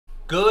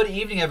Good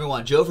evening,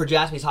 everyone. Joe for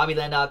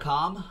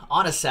JaspysHobbyland.com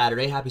on a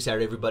Saturday. Happy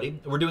Saturday,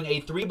 everybody. We're doing a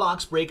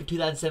 3-box break of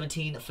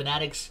 2017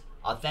 Fanatics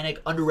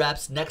Authentic Under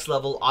Wraps Next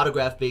Level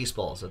Autograph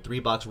Baseball. So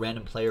 3-box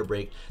random player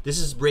break. This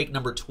is break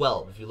number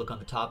 12. If you look on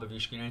the top of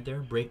your screen right there,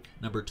 break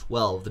number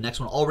 12. The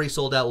next one already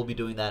sold out. We'll be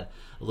doing that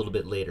a little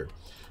bit later.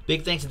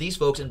 Big thanks to these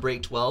folks in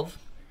break 12.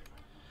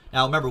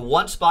 Now remember,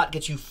 one spot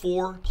gets you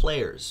 4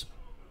 players.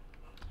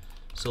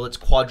 So let's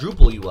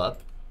quadruple you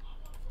up.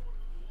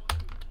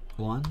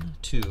 1,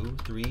 2,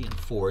 3, and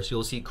 4. So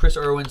you'll see Chris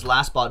Irwin's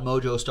last spot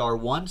Mojo Star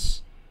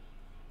once,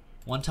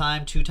 1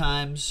 time, 2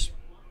 times,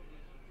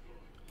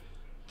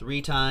 3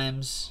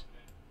 times,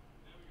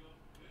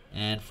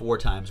 and 4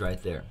 times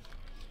right there.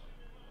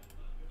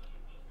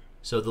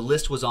 So the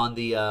list was on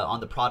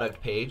the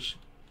product page.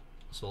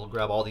 So we'll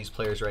grab all these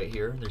players right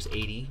here. There's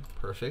 80,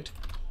 perfect.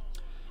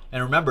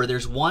 And remember,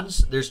 there's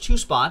 2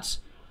 spots.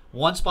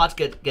 One spot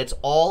gets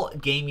all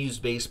game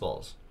used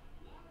baseballs.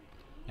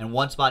 And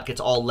 1 spot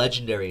gets all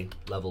legendary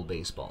level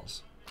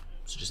baseballs.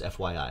 So just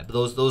FYI. But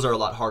those are a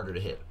lot harder to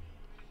hit.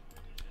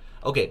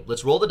 Okay,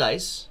 let's roll the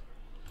dice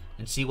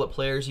and see what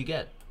players you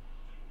get.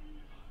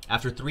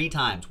 After 3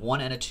 times, 1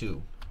 and a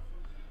 2.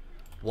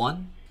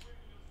 1,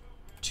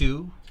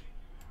 2,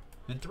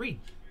 and 3.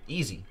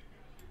 Easy.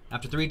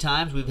 After 3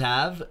 times, we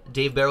have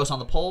Dave Barros on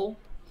the pole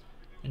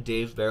and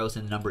Dave Barros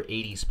in the number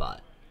 80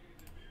 spot.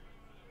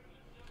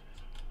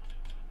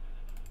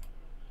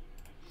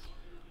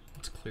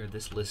 Let's clear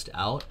this list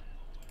out.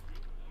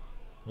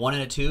 1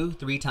 and a 2,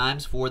 3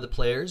 times for the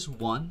players.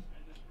 1,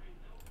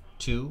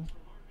 2,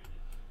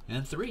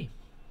 and 3.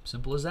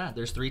 Simple as that.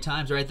 There's 3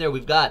 times right there.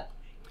 We've got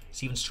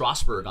Steven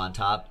Strasburg on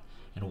top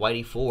and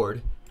Whitey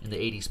Ford in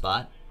the 80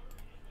 spot.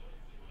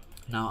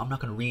 Now, I'm not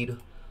going to read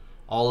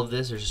all of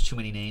this. There's just too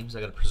many names.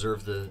 I got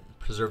to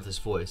preserve this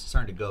voice. It's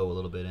starting to go a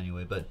little bit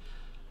anyway, but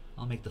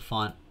I'll make the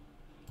font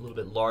a little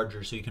bit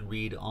larger so you can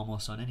read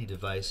almost on any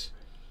device,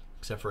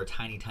 except for a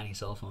tiny, tiny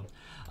cell phone.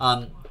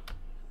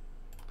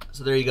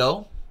 So there you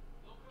go.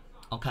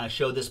 I'll kind of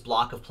show this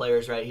block of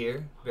players right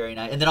here. Very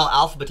nice. And then I'll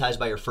alphabetize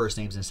by your first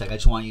names in a sec. I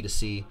just want you to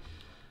see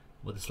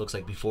what this looks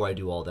like before I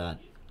do all that.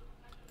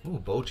 Ooh,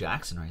 Bo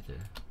Jackson right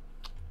there.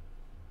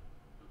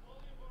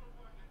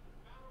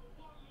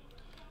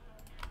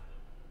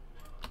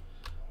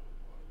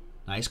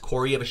 Nice.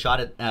 Corey, you have a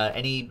shot at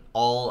any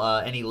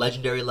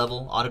legendary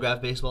level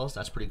autograph baseballs.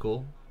 That's pretty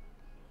cool.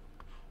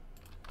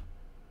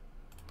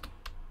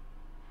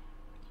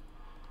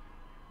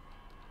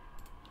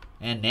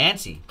 And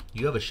Nancy,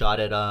 you have a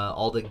shot at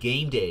all the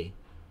game day,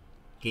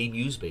 game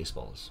used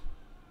baseballs.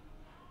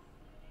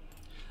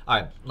 All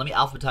right, let me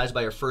alphabetize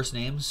by your first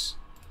names.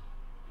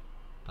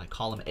 By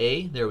column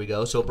A, there we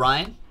go. So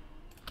Brian,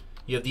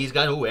 you have these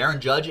guys. Oh,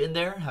 Aaron Judge in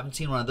there. Haven't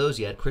seen one of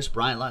those yet. Chris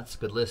Bryant, that's a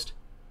good list.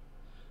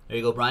 There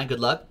you go, Brian. Good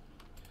luck.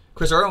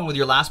 Chris Irwin with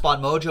your last spot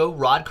mojo.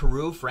 Rod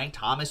Carew, Frank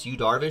Thomas, Yu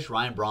Darvish,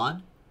 Ryan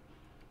Braun.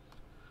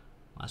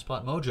 Last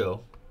spot mojo.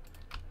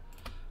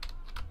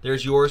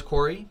 There's yours,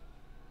 Corey.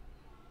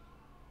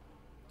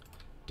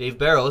 Dave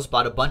Barros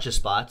bought a bunch of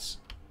spots.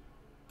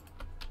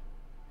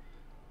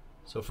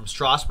 So from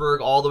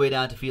Strasburg all the way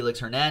down to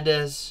Felix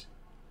Hernandez.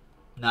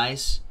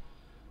 Nice.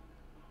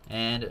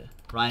 And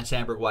Ryan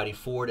Sandberg, Whitey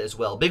Ford as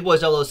well. Big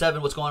Boys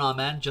 007, what's going on,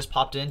 man? Just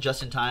popped in,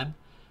 just in time.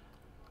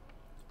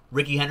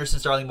 Ricky Henderson,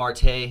 Starling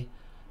Marte,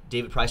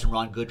 David Price, and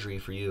Ron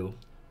Goodry for you.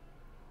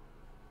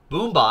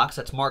 Boombox,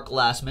 that's Mark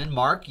Glassman.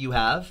 Mark, you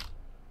have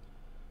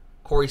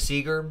Corey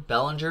Seager,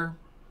 Bellinger.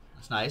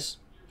 That's nice.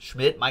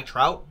 Schmidt, Mike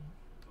Trout.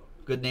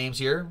 Good names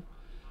here.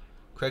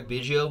 Craig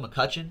Biggio,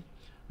 McCutcheon.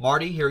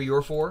 Marty, here are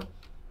your 4.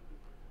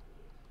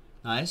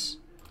 Nice.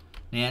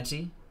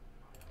 Nancy.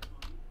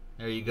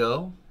 There you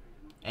go.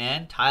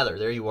 And Tyler,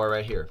 there you are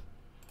right here.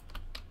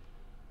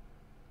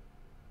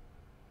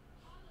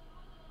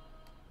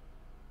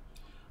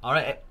 All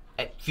right.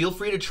 Feel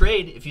free to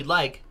trade if you'd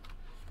like.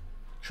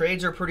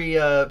 Trades are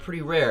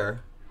pretty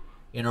rare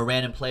in a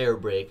random player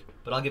break,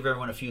 but I'll give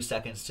everyone a few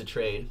seconds to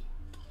trade.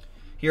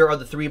 Here are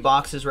the 3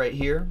 boxes right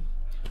here.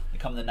 They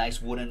come in the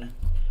nice wooden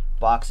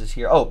boxes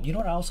here. Oh, you know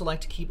what I also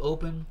like to keep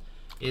open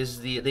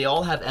is they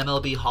all have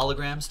MLB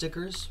hologram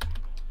stickers.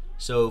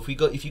 So if you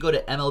go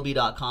to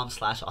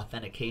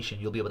MLB.com/authentication,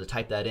 you'll be able to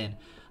type that in,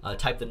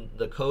 type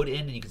the code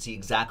in, and you can see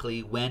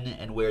exactly when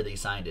and where they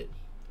signed it.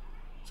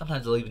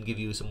 Sometimes they'll even give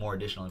you some more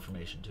additional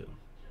information too.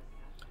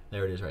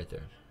 There it is right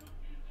there.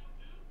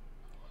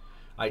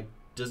 All right,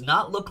 does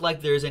not look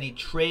like there's any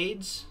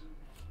trades.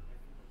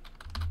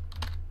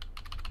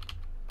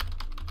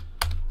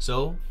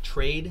 So,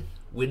 trade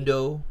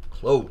window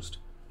closed.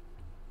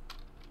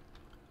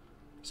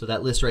 So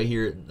that list right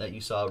here that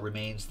you saw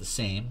remains the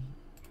same.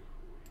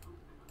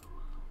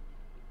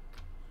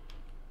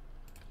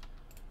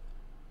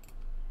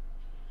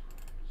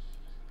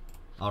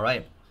 All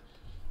right.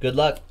 Good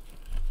luck.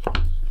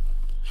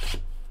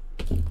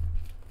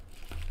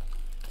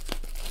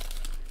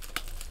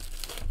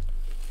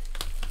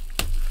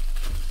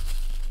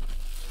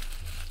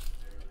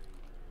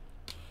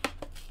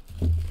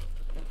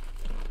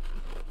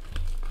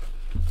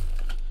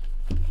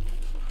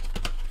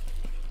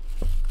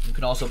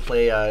 can also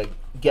play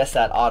Guess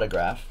That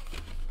Autograph.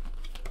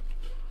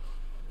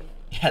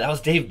 Yeah, that was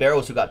Dave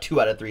Barrows who got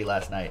 2 out of 3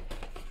 last night.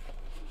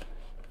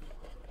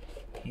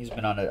 He's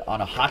been on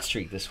a hot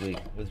streak this week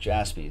with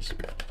Jaspys.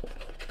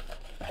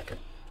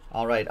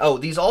 All right. Oh,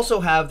 these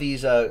also have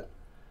these. You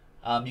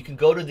can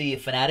go to the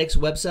Fanatics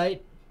website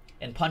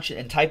and punch it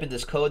and type in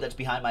this code that's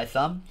behind my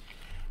thumb,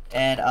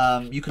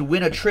 and you can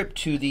win a trip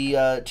to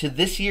the to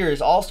this year's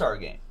All-Star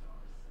game.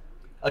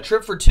 A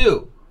trip for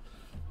 2.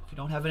 If you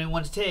don't have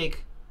anyone to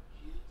take,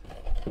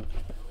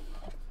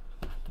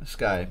 this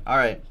guy. All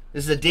right.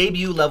 This is a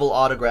debut level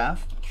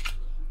autograph.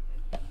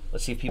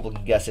 Let's see if people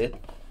can guess it.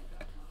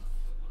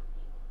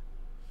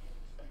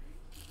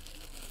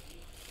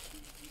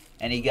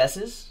 Any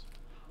guesses?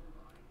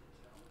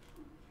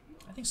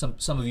 I think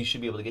some of you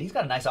should be able to get. He's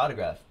got a nice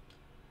autograph.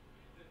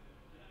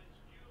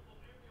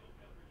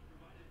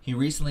 He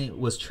recently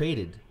was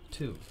traded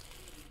too.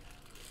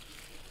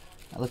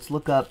 Now let's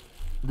look up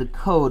the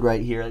code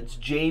right here. It's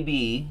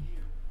JB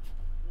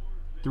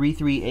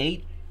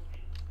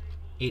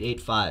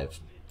 338885.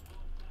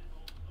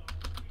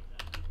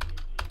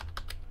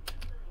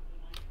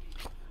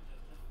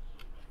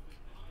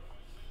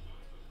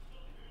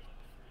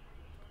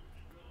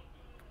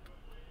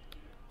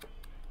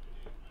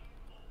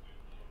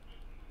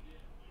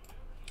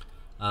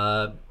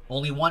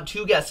 Only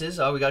 2 guesses.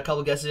 Oh, we got a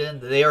couple guesses in.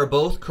 They are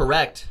both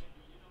correct.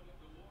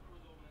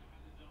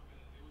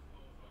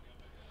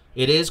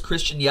 It is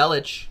Christian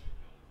Yelich.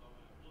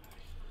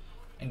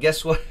 And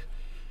guess what?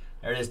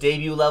 There it is,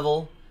 debut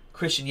level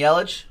Christian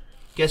Yelich.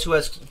 Guess who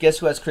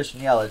has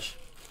Christian Yelich?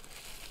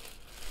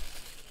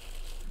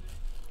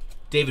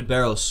 David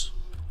Barrows.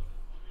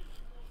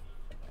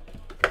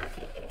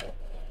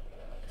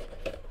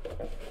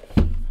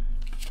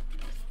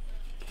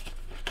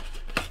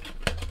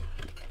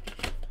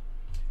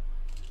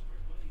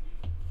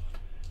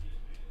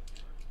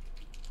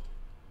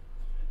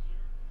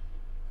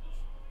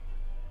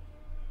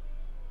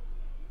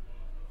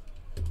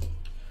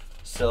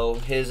 So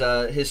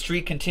his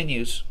streak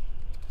continues.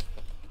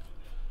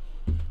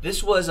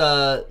 This was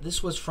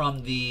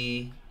from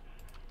a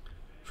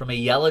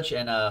Yelich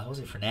and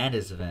Jose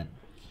Fernandez event,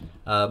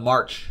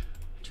 March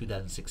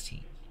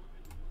 2016.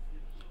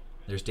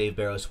 There's Dave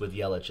Barrows with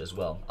Yelich as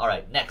well. All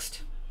right,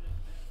 next.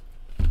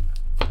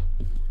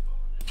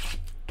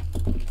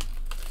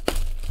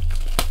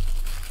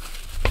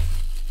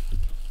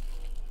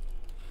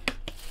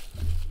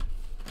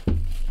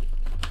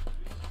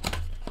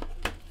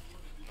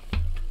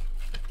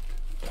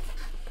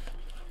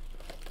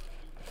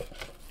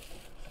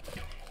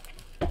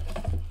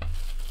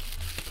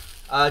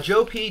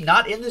 Joe P,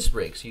 not in this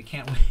break, so you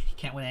can't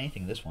win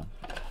anything this one.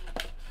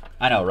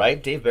 I know,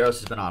 right? Dave Barrows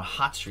has been on a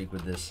hot streak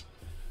with this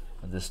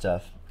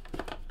stuff.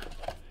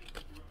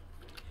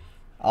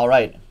 All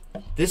right,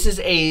 this is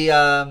a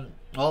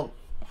well.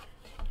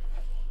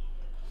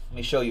 Let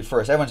me show you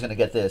first. Everyone's gonna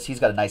get this. He's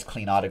got a nice,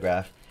 clean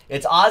autograph.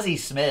 It's Ozzie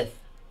Smith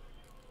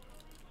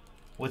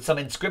with some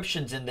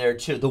inscriptions in there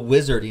too. The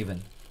Wizard,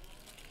 even.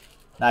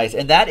 Nice,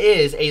 and that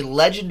is a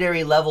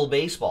legendary level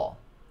baseball.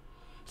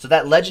 So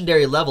that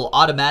legendary level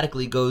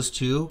automatically goes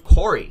to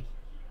Corey,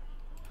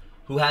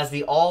 who has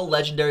the all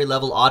legendary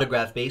level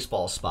autograph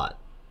baseball spot.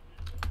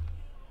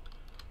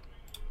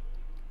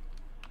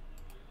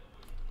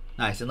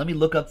 Nice. And let me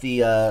look up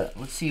the,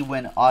 let's see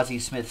when Ozzie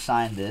Smith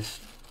signed this.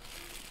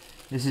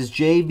 This is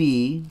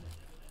JB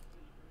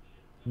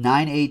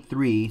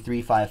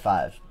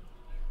 983355.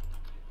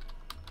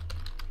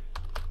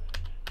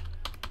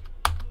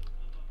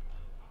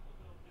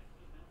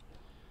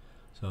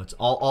 So it's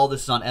all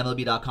this is on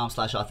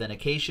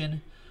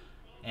MLB.com/authentication,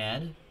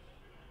 and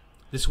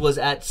this was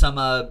at some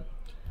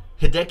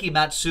Hideki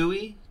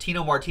Matsui,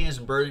 Tino Martinez,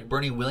 and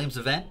Bernie Williams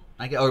event.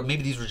 Or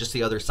maybe these were just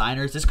the other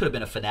signers. This could have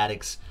been a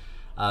Fanatics,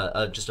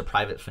 just a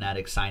private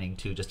Fanatics signing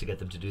too, just to get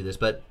them to do this.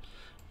 But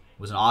it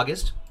was in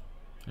August.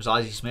 There's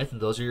Ozzie Smith, and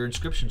those are your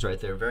inscriptions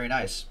right there. Very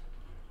nice.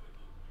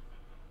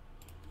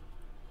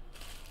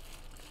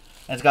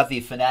 And it's got the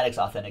Fanatics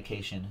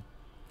authentication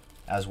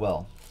as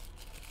well.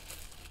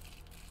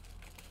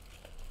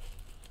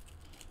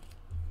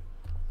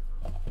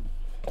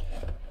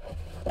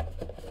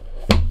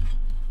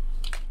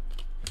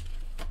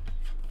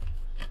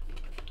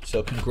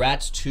 So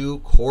congrats to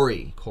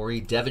Corey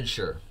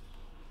Devonshire.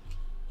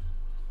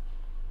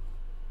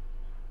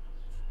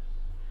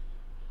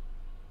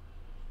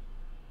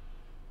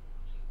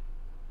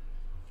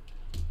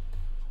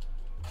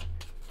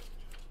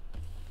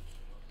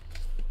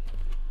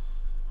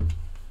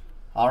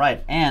 All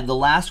right, and the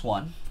last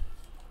one.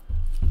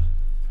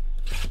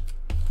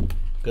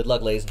 Good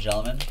luck, ladies and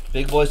gentlemen.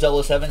 Big Boys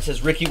 007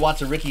 says Ricky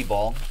wants a Ricky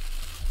ball.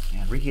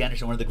 And Ricky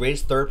Anderson, one of the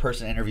greatest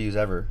third-person interviews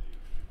ever.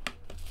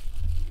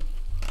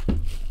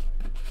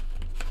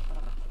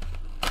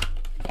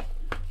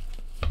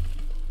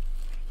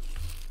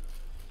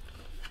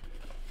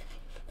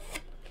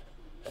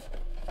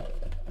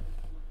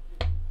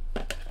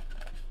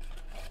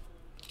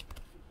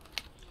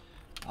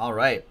 All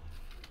right.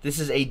 This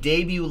is a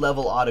debut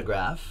level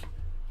autograph.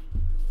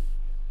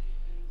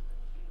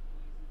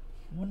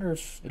 I wonder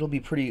wonder if it'll be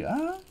pretty...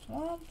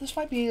 well, this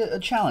might be a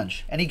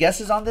challenge. Any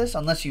guesses on this?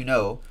 Unless you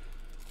know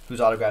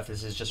whose autograph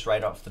this is just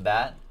right off the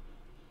bat.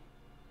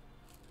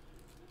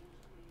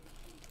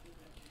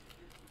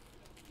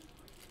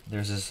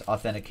 There's his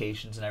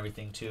authentications and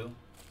everything too.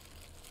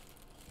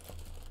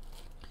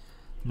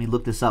 Let me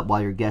look this up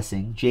while you're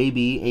guessing.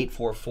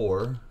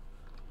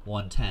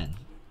 JB844-110.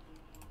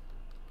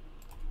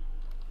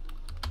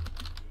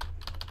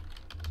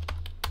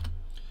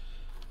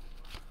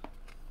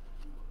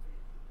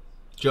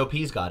 Joe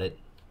P's got it.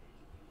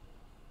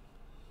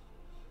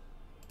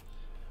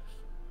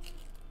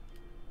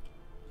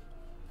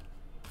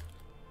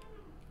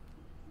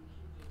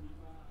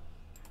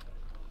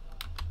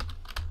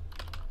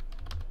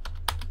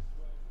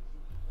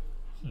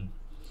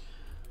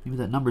 Maybe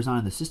that number's not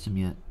in the system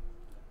yet.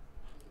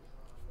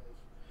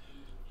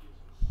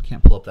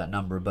 Can't pull up that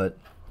number, but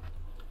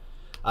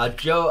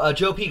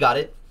Joe P got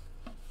it.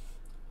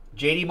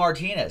 JD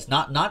Martinez,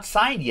 not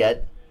signed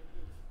yet.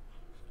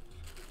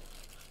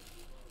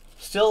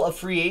 Still a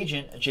free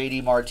agent,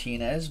 JD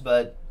Martinez,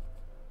 but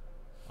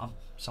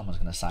someone's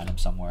gonna sign him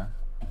somewhere.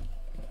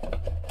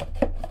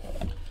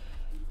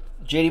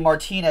 JD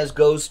Martinez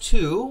goes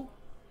to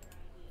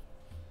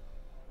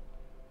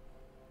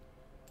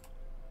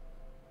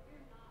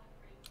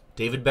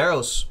David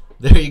Barros.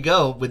 There you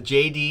go with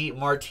JD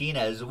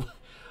Martinez.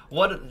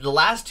 What the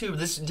last two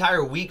this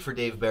entire week for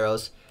Dave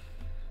Barros.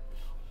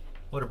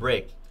 What a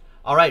break.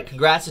 All right,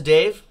 congrats to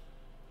Dave.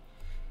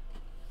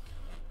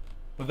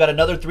 We've got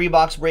another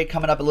 3-box break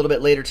coming up a little bit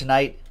later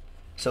tonight.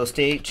 So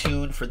stay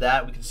tuned for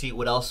that. We can see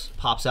what else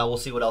pops out. We'll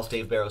see what else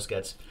Dave Barros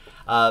gets.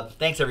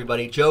 Thanks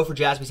everybody. Joe for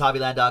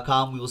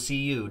JaspysHobbyland.com. We will see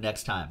you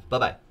next time.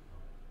 Bye-bye.